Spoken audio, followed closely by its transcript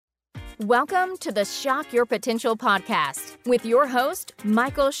Welcome to the Shock Your Potential podcast with your host,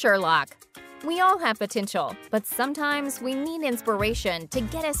 Michael Sherlock. We all have potential, but sometimes we need inspiration to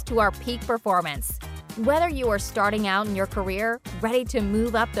get us to our peak performance. Whether you are starting out in your career, ready to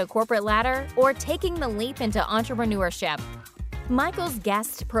move up the corporate ladder, or taking the leap into entrepreneurship, Michael's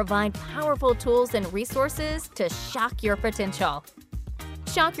guests provide powerful tools and resources to shock your potential.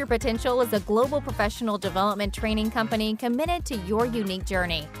 Shock Your Potential is a global professional development training company committed to your unique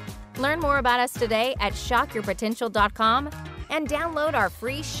journey. Learn more about us today at shockyourpotential.com and download our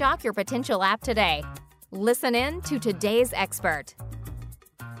free Shock Your Potential app today. Listen in to today's expert.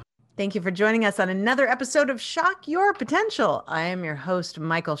 Thank you for joining us on another episode of Shock Your Potential. I am your host,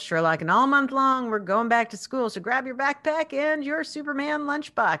 Michael Sherlock, and all month long, we're going back to school. So grab your backpack and your Superman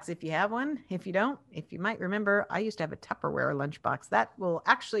lunchbox if you have one. If you don't, if you might remember, I used to have a Tupperware lunchbox. That will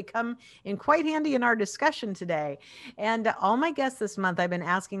actually come in quite handy in our discussion today. And all my guests this month, I've been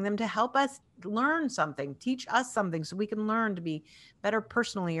asking them to help us learn something, teach us something so we can learn to be better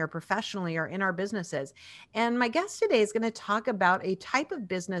personally or professionally or in our businesses. And my guest today is going to talk about a type of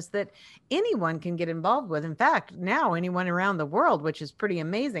business that anyone can get involved with. In fact, now anyone around the world, which is pretty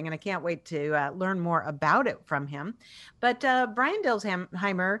amazing. And I can't wait to learn more about it from him. But Brian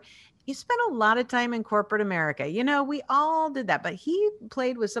Dillsheimer, you spent a lot of time in corporate America. You know, we all did that, but he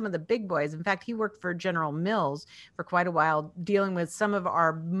played with some of the big boys. In fact, he worked for General Mills for quite a while, dealing with some of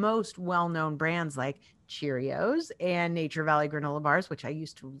our most well-known brands like Cheerios and Nature Valley granola bars, which I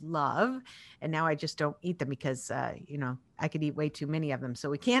used to love. And now I just don't eat them because, I could eat way too many of them. So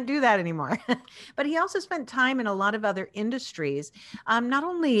we can't do that anymore. But he also spent time in a lot of other industries, not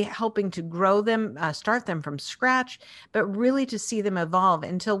only helping to grow them, start them from scratch, but really to see them evolve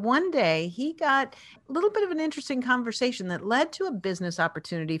until one day he got a little bit of an interesting conversation that led to a business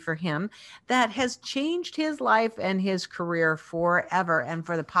opportunity for him that has changed his life and his career forever and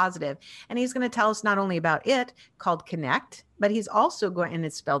for the positive. And he's going to tell us not only about it, called Connect, but he's also going, and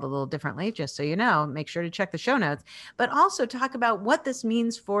it's spelled a little differently, just so you know, make sure to check the show notes, but also talk about what this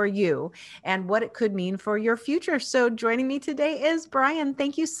means for you and what it could mean for your future. So joining me today is Brian.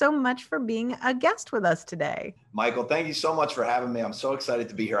 Thank you so much for being a guest with us today. Michael, thank you so much for having me. I'm so excited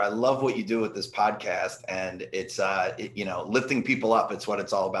to be here. I love what you do with this podcast, and it's, lifting people up. It's what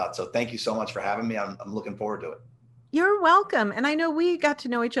it's all about. So thank you so much for having me. I'm looking forward to it. You're welcome. And I know we got to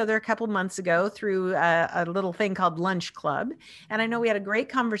know each other a couple months ago through a little thing called Lunch Club. And I know we had a great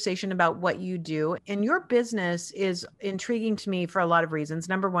conversation about what you do. And your business is intriguing to me for a lot of reasons.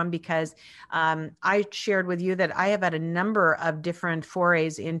 Number one, because I shared with you that I have had a number of different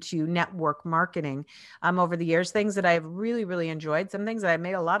forays into network marketing over the years, things that I've really, really enjoyed, some things that I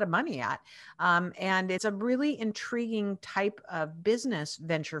made a lot of money at. And it's a really intriguing type of business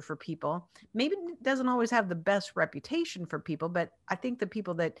venture for people. Maybe it doesn't always have the best reputation for people, but I think the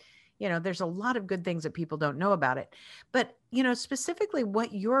people that, there's a lot of good things that people don't know about it. But, specifically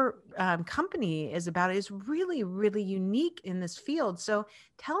what your company is about is really, really unique in this field. So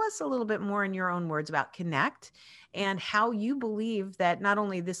tell us a little bit more in your own words about Connect and how you believe that not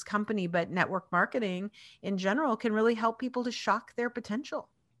only this company, but network marketing in general can really help people to shock their potential.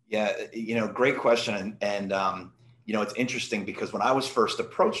 Yeah, great question. And it's interesting because when I was first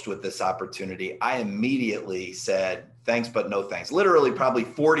approached with this opportunity, I immediately said, thanks, but no thanks. Literally probably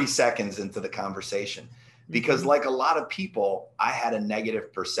 40 seconds into the conversation, because like a lot of people, I had a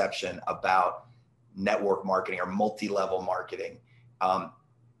negative perception about network marketing or multi-level marketing.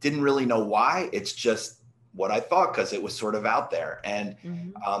 Didn't really know why. It's just what I thought because it was sort of out there. And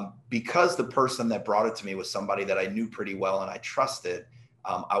because the person that brought it to me was somebody that I knew pretty well and I trusted,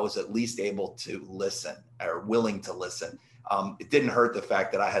 I was at least able to listen or willing to listen. It didn't hurt the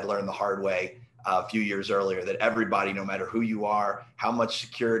fact that I had learned the hard way a few years earlier that everybody, no matter who you are, how much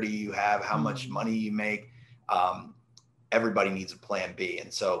security you have, how much money you make, everybody needs a plan B.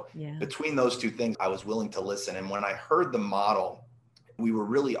 And so between those two things, I was willing to listen. And when I heard the model, we were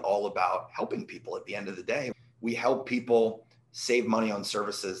really all about helping people at the end of the day. We help people save money on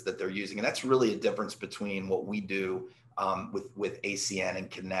services that they're using. And that's really a difference between what we do with ACN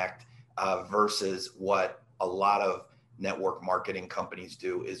and Connect versus what a lot of network marketing companies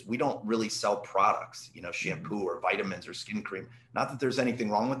do. Is we don't really sell products, shampoo or vitamins or skin cream. Not that there's anything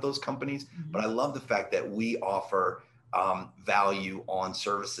wrong with those companies, but I love the fact that we offer value on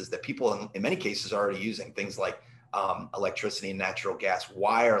services that people in many cases are already using, things like electricity and natural gas,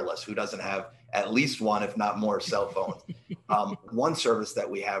 wireless. Who doesn't have at least one, if not more, cell phones? One service that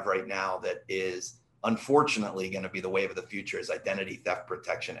we have right now that is unfortunately going to be the wave of the future is identity theft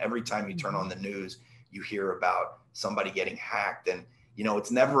protection. Every time you turn on the news, you hear about somebody getting hacked, and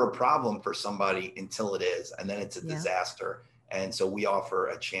it's never a problem for somebody until it is, and then it's a disaster. And so we offer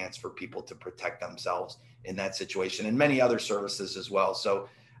a chance for people to protect themselves in that situation, and many other services as well. So,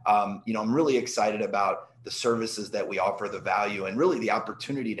 I'm really excited about the services that we offer, the value, and really the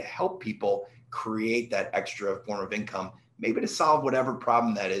opportunity to help people create that extra form of income, maybe to solve whatever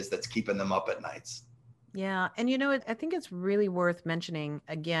problem that is that's keeping them up at nights. Yeah. And I think it's really worth mentioning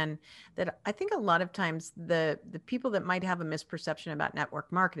again that I think a lot of times the people that might have a misperception about network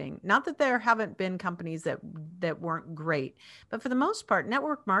marketing, not that there haven't been companies that weren't great, but for the most part,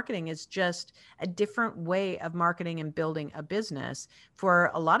 network marketing is just a different way of marketing and building a business for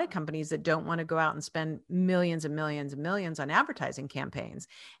a lot of companies that don't want to go out and spend millions and millions and millions on advertising campaigns.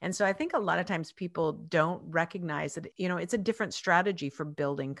 And so I think a lot of times people don't recognize that, it's a different strategy for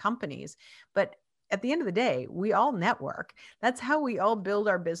building companies. But at the end of the day, we all network. That's how we all build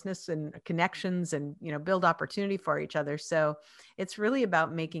our business and connections and, build opportunity for each other. So it's really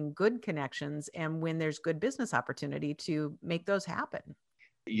about making good connections. And when there's good business opportunity, to make those happen.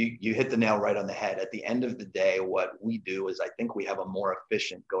 You hit the nail right on the head. At the end of the day, what we do is I think we have a more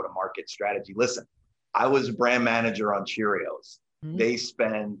efficient go-to-market strategy. Listen, I was a brand manager on Cheerios. Mm-hmm. They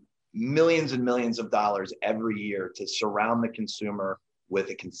spend millions and millions of dollars every year to surround the consumer with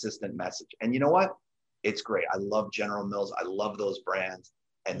a consistent message. And you know what? It's great. I love General Mills. I love those brands,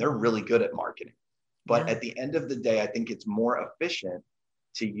 and they're really good at marketing. But at the end of the day, I think it's more efficient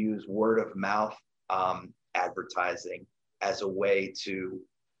to use word of mouth advertising as a way to,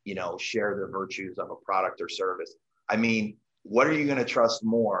 share the virtues of a product or service. I mean, what are you going to trust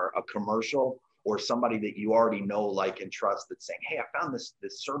more, a commercial or somebody that you already know, like, and trust, that's saying, hey, I found this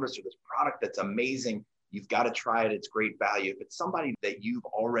service or this product that's amazing. You've got to try it. It's great value. If it's somebody that you've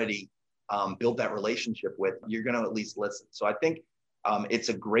already built that relationship with, you're going to at least listen. So I think it's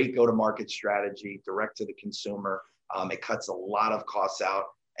a great go-to-market strategy, direct to the consumer. It cuts a lot of costs out,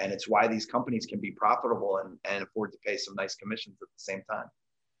 and it's why these companies can be profitable and afford to pay some nice commissions at the same time.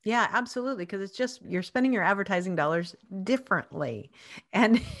 Yeah, absolutely. Because it's just, you're spending your advertising dollars differently,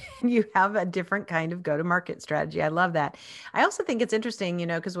 and you have a different kind of go-to-market strategy. I love that. I also think it's interesting,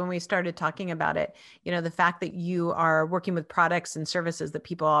 because when we started talking about it, the fact that you are working with products and services that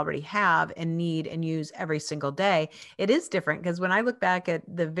people already have and need and use every single day, it is different. Because when I look back at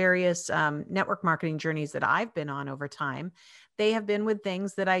the various network marketing journeys that I've been on over time, they have been with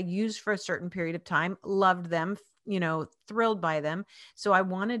things that I used for a certain period of time, loved them, thrilled by them. So I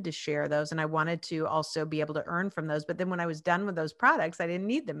wanted to share those, and I wanted to also be able to earn from those. But then when I was done with those products, I didn't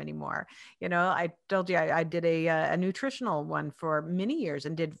need them anymore. I told you I did a nutritional one for many years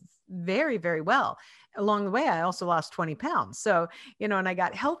and did very, very well. Along the way, I also lost 20 pounds. So, and I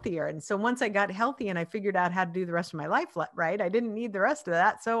got healthier. And so once I got healthy and I figured out how to do the rest of my life right, I didn't need the rest of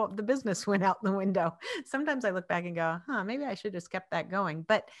that. So the business went out the window. Sometimes I look back and go, maybe I should have just kept that going.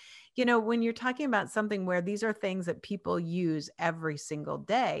 But when you're talking about something where these are things that people use every single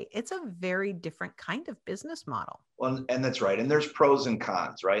day, it's a very different kind of business model. Well, and that's right. And there's pros and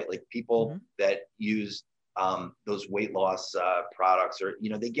cons, right? Like people that use those weight loss products, or,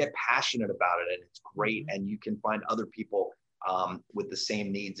 they get passionate about it, and it's great. And you can find other people with the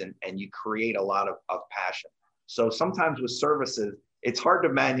same needs, and you create a lot of passion. So sometimes with services, it's hard to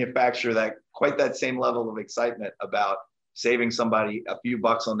manufacture that same level of excitement about saving somebody a few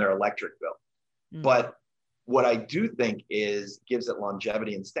bucks on their electric bill. But what I do think gives it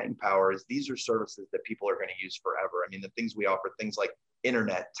longevity and staying power is these are services that people are going to use forever. I mean, the things we offer, things like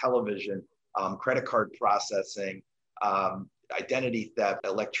internet, television, credit card processing, identity theft,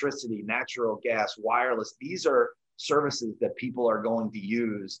 electricity, natural gas, wireless. These are services that people are going to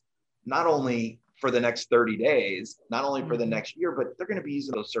use not only for the next 30 days, not only for the next year, but they're going to be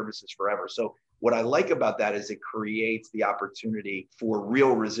using those services forever. So what I like about that is it creates the opportunity for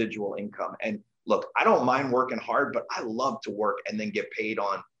real residual income. And look, I don't mind working hard, but I love to work and then get paid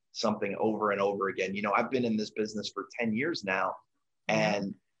on something over and over again. I've been in this business for 10 years now,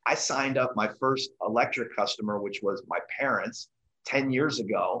 and I signed up my first electric customer, which was my parents, 10 years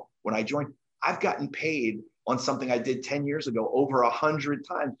ago. When I joined, I've gotten paid on something I did 10 years ago over 100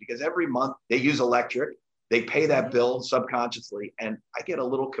 times, because every month they use electric. They pay that bill subconsciously, and I get a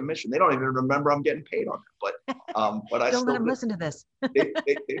little commission. They don't even remember I'm getting paid on it, but I don't still let them listen to this.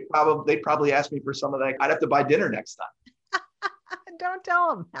 They'd probably ask me for some of that. I'd have to buy dinner next time. Don't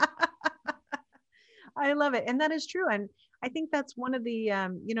tell them. I love it, and that is true. And I think that's one of the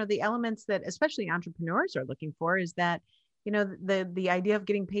the elements that especially entrepreneurs are looking for, is that the idea of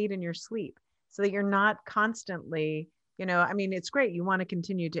getting paid in your sleep, so that you're not constantly. It's great. You want to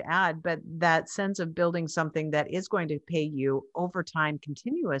continue to add, but that sense of building something that is going to pay you over time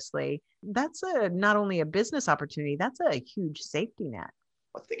continuously, that's not only a business opportunity, that's a huge safety net.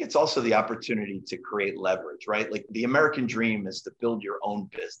 I think it's also the opportunity to create leverage, right? Like the American dream is to build your own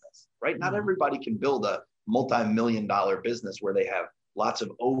business, right? Not everybody can build a multi-million-dollar business where they have lots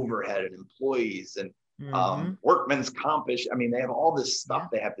of overhead and employees and workman's compish. I mean, they have all this stuff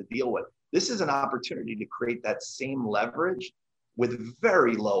they have to deal with. This is an opportunity to create that same leverage with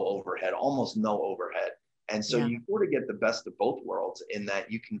very low overhead, almost no overhead. And so you sort of get the best of both worlds in that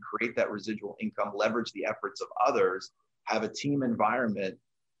you can create that residual income, leverage the efforts of others, have a team environment,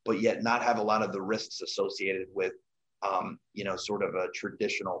 but yet not have a lot of the risks associated with, sort of a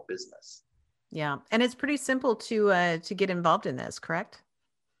traditional business. Yeah. And it's pretty simple to get involved in this, correct?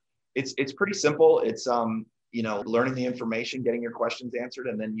 It's pretty simple. It's, learning the information, getting your questions answered,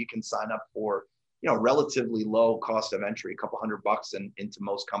 and then you can sign up for, relatively low cost of entry, a couple $100 into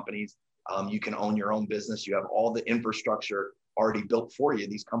most companies. You can own your own business. You have all the infrastructure already built for you.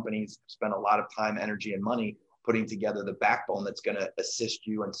 These companies spend a lot of time, energy, and money putting together the backbone that's going to assist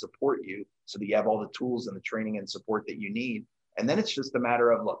you and support you so that you have all the tools and the training and support that you need. And then it's just a matter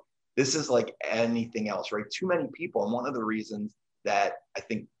of, look, this is like anything else, right? Too many people. And one of the reasons that I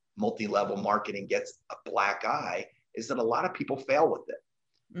think multi-level marketing gets a black eye is that a lot of people fail with it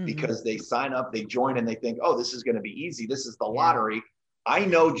because they sign up, they join, and they think, oh, this is going to be easy. This is the lottery. I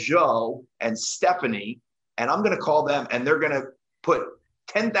know Joe and Stephanie, and I'm going to call them, and they're going to put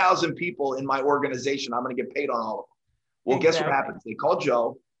 10,000 people in my organization. I'm going to get paid on all of them. Well, guess what happens? They call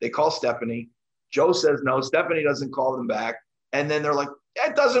Joe, they call Stephanie. Joe says no, Stephanie doesn't call them back. And then they're like,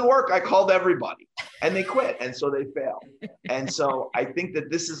 it doesn't work. I called everybody, and they quit. And so they fail. And so I think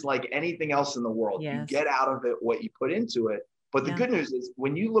that this is like anything else in the world. You get out of it what you put into it. But the good news is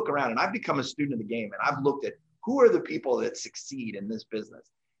when you look around, and I've become a student of the game, and I've looked at who are the people that succeed in this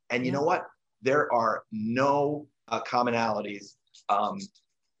business. And you know what? There are no commonalities.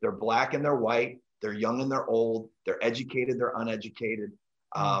 They're black and they're white. They're young and they're old. They're educated. They're uneducated.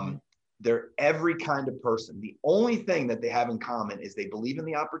 They're every kind of person. The only thing that they have in common is they believe in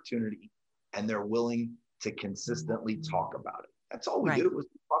the opportunity and they're willing to consistently talk about it. That's all we do is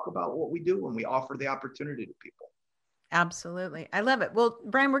talk about what we do when we offer the opportunity to people. Absolutely. I love it. Well,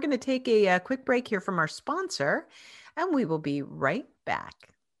 Brian, we're going to take a quick break here from our sponsor, and we will be right back.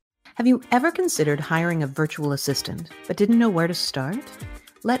 Have you ever considered hiring a virtual assistant but didn't know where to start?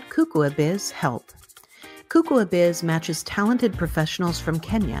 Let Kukuabiz help. Kukuabiz matches talented professionals from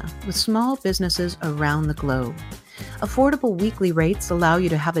Kenya with small businesses around the globe. Affordable weekly rates allow you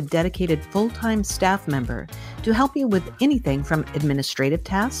to have a dedicated full-time staff member to help you with anything from administrative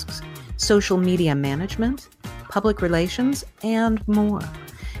tasks, social media management, public relations, and more.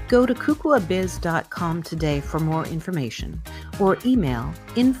 Go to kukuabiz.com today for more information or email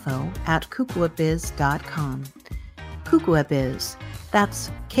info@kukuabiz.com. Kukuabiz,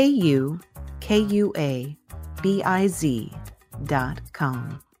 that's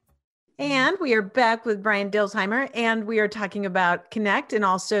KUKUABIZ.com. And we are back with Brian Dilsheimer, and we are talking about Connect. And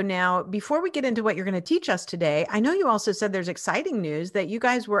also now, before we get into what you're going to teach us today, I know you also said there's exciting news that you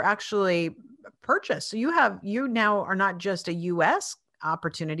guys were actually purchased. So you now are not just a U.S.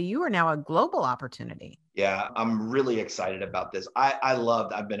 opportunity, you are now a global opportunity. Yeah, I'm really excited about this.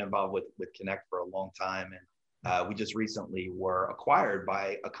 I've been involved with Connect for a long time. And we just recently were acquired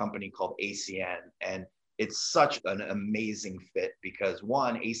by a company called ACN. And it's such an amazing fit because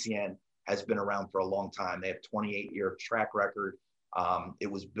one, ACN has been around for a long time. They have 28-year track record.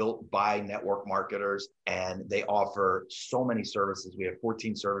 It was built by network marketers and they offer so many services. We have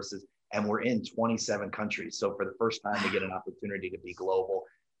 14 services and we're in 27 countries. So for the first time, we get an opportunity to be global.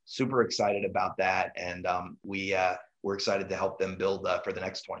 Super excited about that. And we're excited to help them build for the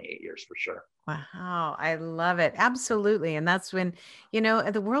next 28 years for sure. Wow. I love it. Absolutely. And that's when,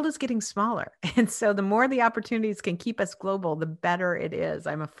 the world is getting smaller. And so the more the opportunities can keep us global, the better it is.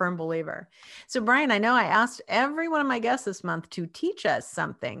 I'm a firm believer. So Brian, I know I asked every one of my guests this month to teach us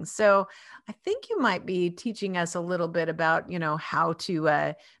something. So I think you might be teaching us a little bit about, how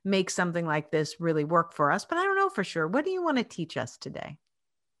to make something like this really work for us, but I don't know for sure. What do you want to teach us today?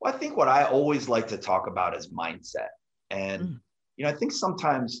 Well, I think what I always like to talk about is mindset. And, I think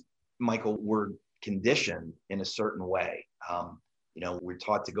sometimes, Michael, we're conditioned in a certain way. We're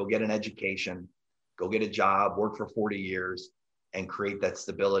taught to go get an education, go get a job, work for 40 years and create that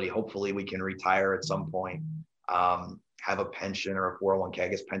stability. Hopefully we can retire at some point, have a pension or a 401k. I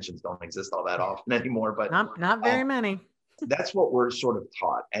guess pensions don't exist all that often anymore, but not very many. That's what we're sort of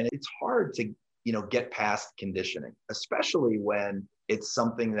taught. And it's hard to, get past conditioning, especially when it's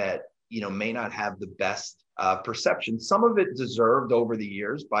something that, may not have the best perception. Some of it deserved over the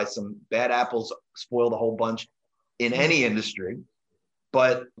years by some bad apples spoiled a whole bunch in any industry,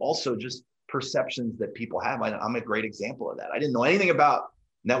 but also just perceptions that people have. I'm a great example of that. I didn't know anything about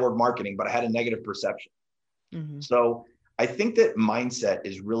network marketing, but I had a negative perception. Mm-hmm. So I think that mindset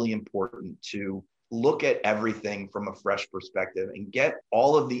is really important, to look at everything from a fresh perspective and get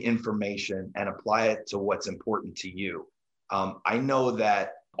all of the information and apply it to what's important to you. I know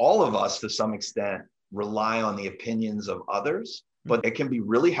that all of us, to some extent, rely on the opinions of others, but it can be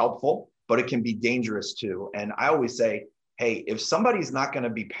really helpful, but it can be dangerous too. And I always say, hey, if somebody's not going to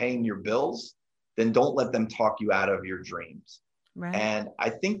be paying your bills, then don't let them talk you out of your dreams. Right. And I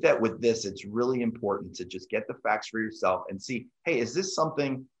think that with this, it's really important to just get the facts for yourself and see, hey, is this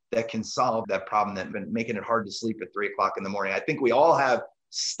something that can solve that problem that's been making it hard to sleep at 3 o'clock in the morning? I think we all have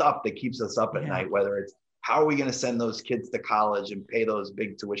stuff that keeps us up at night, whether it's how are we going to send those kids to college and pay those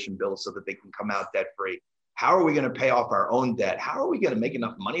big tuition bills so that they can come out debt free? How are we going to pay off our own debt? How are we going to make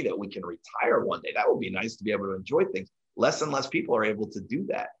enough money that we can retire one day? That would be nice to be able to enjoy things. Less and less people are able to do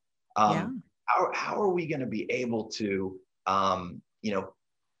that. How are we going to be able to,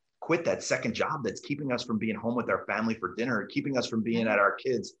 quit that second job that's keeping us from being home with our family for dinner, keeping us from being at our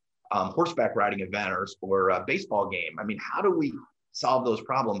kids' horseback riding event or a baseball game? I mean, how do we solve those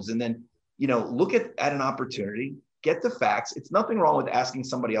problems? And then, look at an opportunity, get the facts. It's nothing wrong with asking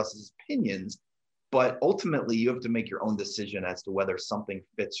somebody else's opinions, but ultimately you have to make your own decision as to whether something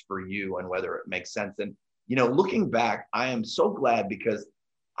fits for you and whether it makes sense. And, looking back, I am so glad, because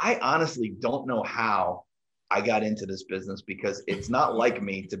I honestly don't know how I got into this business, because it's not like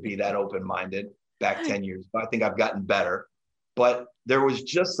me to be that open-minded back 10 years, but I think I've gotten better. But there was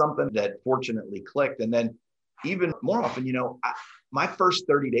just something that fortunately clicked. And then even more often, my first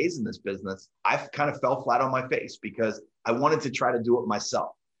 30 days in this business, I kind of fell flat on my face because I wanted to try to do it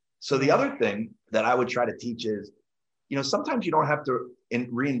myself. So the other thing that I would try to teach is, sometimes you don't have to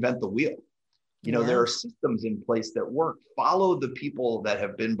reinvent the wheel. There are systems in place that work. Follow the people that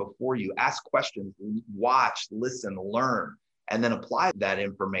have been before you. Ask questions, watch, listen, learn, and then apply that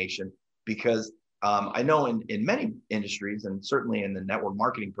information. Because I know in many industries, and certainly in the network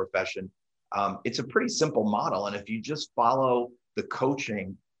marketing profession, it's a pretty simple model. And if you just follow the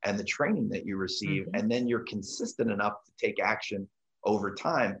coaching and the training that you receive, and then you're consistent enough to take action over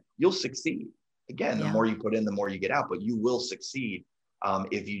time, you'll succeed. Again, the more you put in, the more you get out, but you will succeed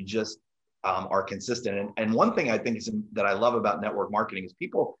if you just are consistent. And one thing I think that I love about network marketing is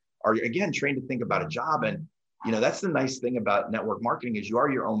people are, again, trained to think about a job. And, that's the nice thing about network marketing is you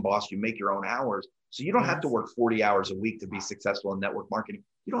are your own boss. You make your own hours. So you don't have to work 40 hours a week to be successful in network marketing.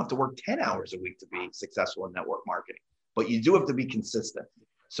 You don't have to work 10 hours a week to be successful in network marketing, but you do have to be consistent.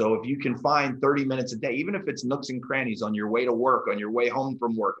 So if you can find 30 minutes a day, even if it's nooks and crannies on your way to work, on your way home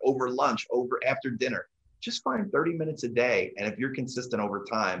from work, over lunch, after dinner, just find 30 minutes a day. And if you're consistent over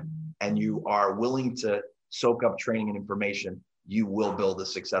time and you are willing to soak up training and information, you will build a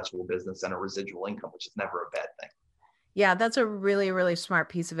successful business and a residual income, which is never a bad thing. Yeah, that's a really, really smart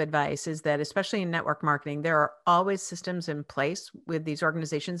piece of advice, is that especially in network marketing, there are always systems in place with these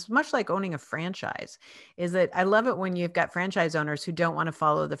organizations, much like owning a franchise. Is that I love it when you've got franchise owners who don't want to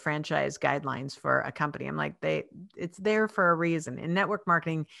follow the franchise guidelines for a company. I'm like, it's there for a reason. In network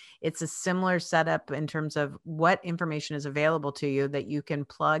marketing, it's a similar setup in terms of what information is available to you that you can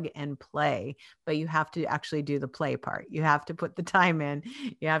plug and play, but you have to actually do the play part. You have to put the time in,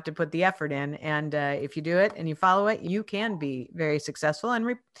 you have to put the effort in. And if you do it and you follow it, you can be very successful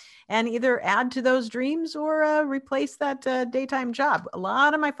and either add to those dreams or replace that daytime job. A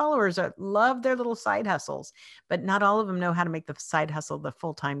lot of my followers love their little side hustles, but not all of them know how to make the side hustle the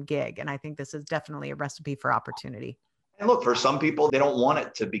full-time gig. And I think this is definitely a recipe for opportunity. And look, for some people, they don't want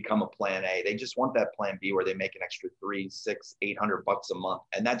it to become a plan A. They just want that plan B where they make an extra $300, $600, $800 a month.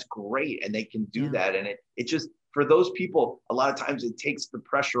 And that's great. And they can do that. And it just, for those people, a lot of times it takes the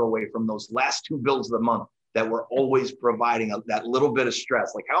pressure away from those last 2 bills of the month that we're always providing that little bit of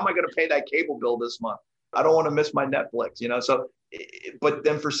stress. Like, how am I going to pay that cable bill this month? I don't want to miss my Netflix, So, but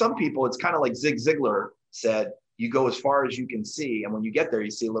then for some people, it's kind of like Zig Ziglar said, you go as far as you can see. And when you get there,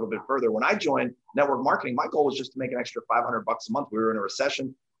 you see a little bit further. When I joined network marketing, my goal was just to make an extra $500 a month. We were in a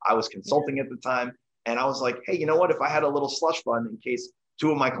recession. I was consulting at the time. And I was like, hey, you know what? If I had a little slush fund in case 2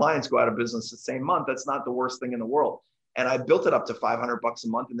 of my clients go out of business the same month, that's not the worst thing in the world. And I built it up to $500 a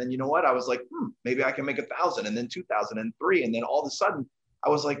month. And then, you know what? I was like, maybe I can make 1,000 and then 2,000 and 3. And then all of a sudden I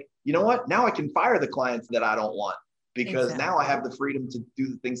was like, you know what? Now I can fire the clients that I don't want, because now I have the freedom to do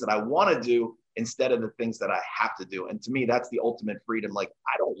the things that I want to do instead of the things that I have to do. And to me, that's the ultimate freedom. Like,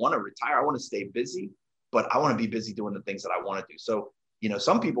 I don't want to retire. I want to stay busy, but I want to be busy doing the things that I want to do. So,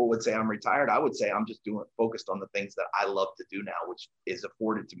 some people would say I'm retired. I would say I'm just focused on the things that I love to do now, which is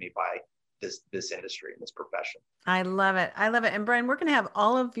afforded to me by this industry and this profession. I love it. I love it. And Brian, we're going to have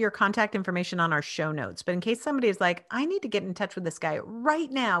all of your contact information on our show notes. But in case somebody is like, I need to get in touch with this guy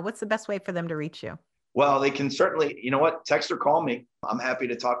right now, what's the best way for them to reach you? Well, they can certainly, you know what, text or call me. I'm happy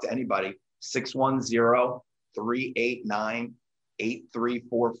to talk to anybody.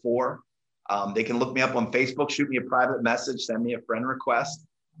 610-389-8344. They can look me up on Facebook, shoot me a private message, send me a friend request.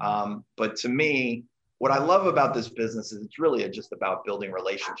 But to me, what I love about this business is it's really just about building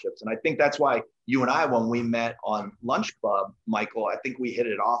relationships. And I think that's why you and I, when we met on Lunch Club, Michael, I think we hit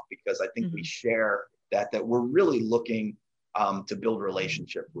it off because I think we share that we're really looking to build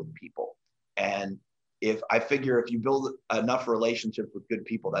relationships with people. And if you build enough relationships with good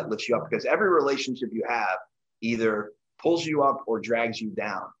people, that lifts you up, because every relationship you have either pulls you up or drags you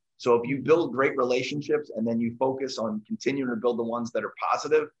down. So if you build great relationships and then you focus on continuing to build the ones that are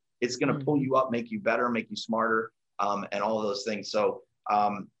positive, it's going to pull you up, make you better, make you smarter, and all of those things. So,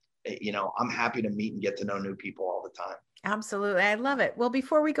 I'm happy to meet and get to know new people all the time. Absolutely. I love it. Well,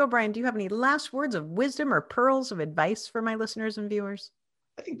 before we go, Brian, do you have any last words of wisdom or pearls of advice for my listeners and viewers?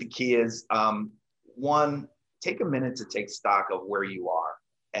 I think the key is, one, take a minute to take stock of where you are.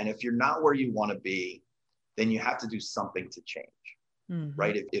 And if you're not where you want to be, then you have to do something to change,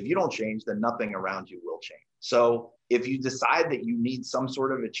 right? If you don't change, then nothing around you will change. So if you decide that you need some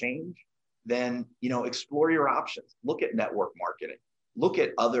sort of a change, then, explore your options. Look at network marketing, look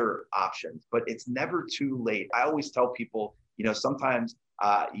at other options, but it's never too late. I always tell people, sometimes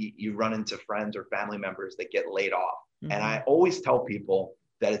you run into friends or family members that get laid off. And I always tell people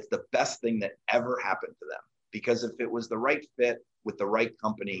that it's the best thing that ever happened to them, because if it was the right fit with the right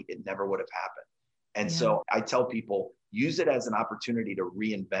company, it never would have happened. And so I tell people, use it as an opportunity to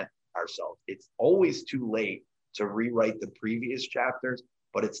reinvent ourselves. It's always too late to rewrite the previous chapters,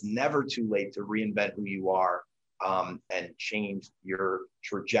 but it's never too late to reinvent who you are and change your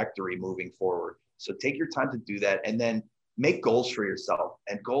trajectory moving forward. So take your time to do that, and then make goals for yourself.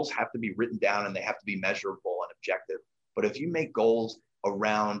 And goals have to be written down and they have to be measurable and objective. But if you make goals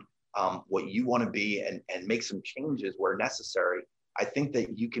around what you want to be and make some changes where necessary, I think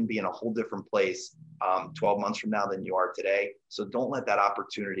that you can be in a whole different place 12 months from now than you are today. So don't let that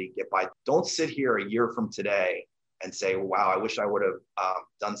opportunity get by. Don't sit here a year from today and say, wow, I wish I would have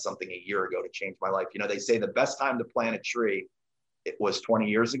done something a year ago to change my life. They say the best time to plant a tree, it was 20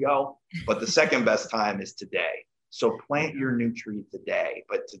 years ago, but the second best time is today. So plant your new tree today.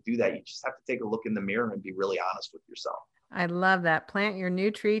 But to do that, you just have to take a look in the mirror and be really honest with yourself. I love that. Plant your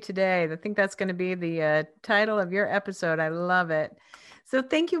new tree today. I think that's going to be the title of your episode. I love it. So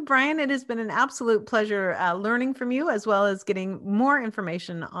thank you, Brian. It has been an absolute pleasure learning from you, as well as getting more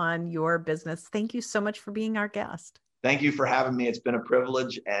information on your business. Thank you so much for being our guest. Thank you for having me. It's been a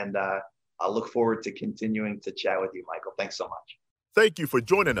privilege, and I'll look forward to continuing to chat with you, Michael. Thanks so much. Thank you for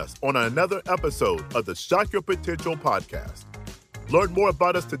joining us on another episode of the Shock Your Potential podcast. Learn more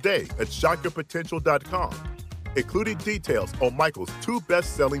about us today at shockyourpotential.com, including details on Michael's 2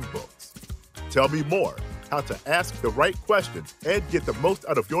 best-selling books. Tell me more, how to ask the right questions and get the most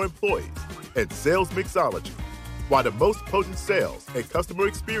out of your employees, and Sales Mixology, why the most potent sales and customer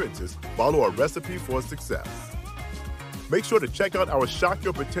experiences follow a recipe for success. Make sure to check out our Shock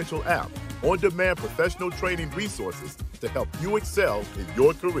Your Potential app, on-demand professional training resources to help you excel in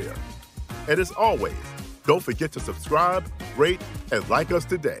your career. And as always, don't forget to subscribe, rate, and like us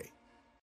today.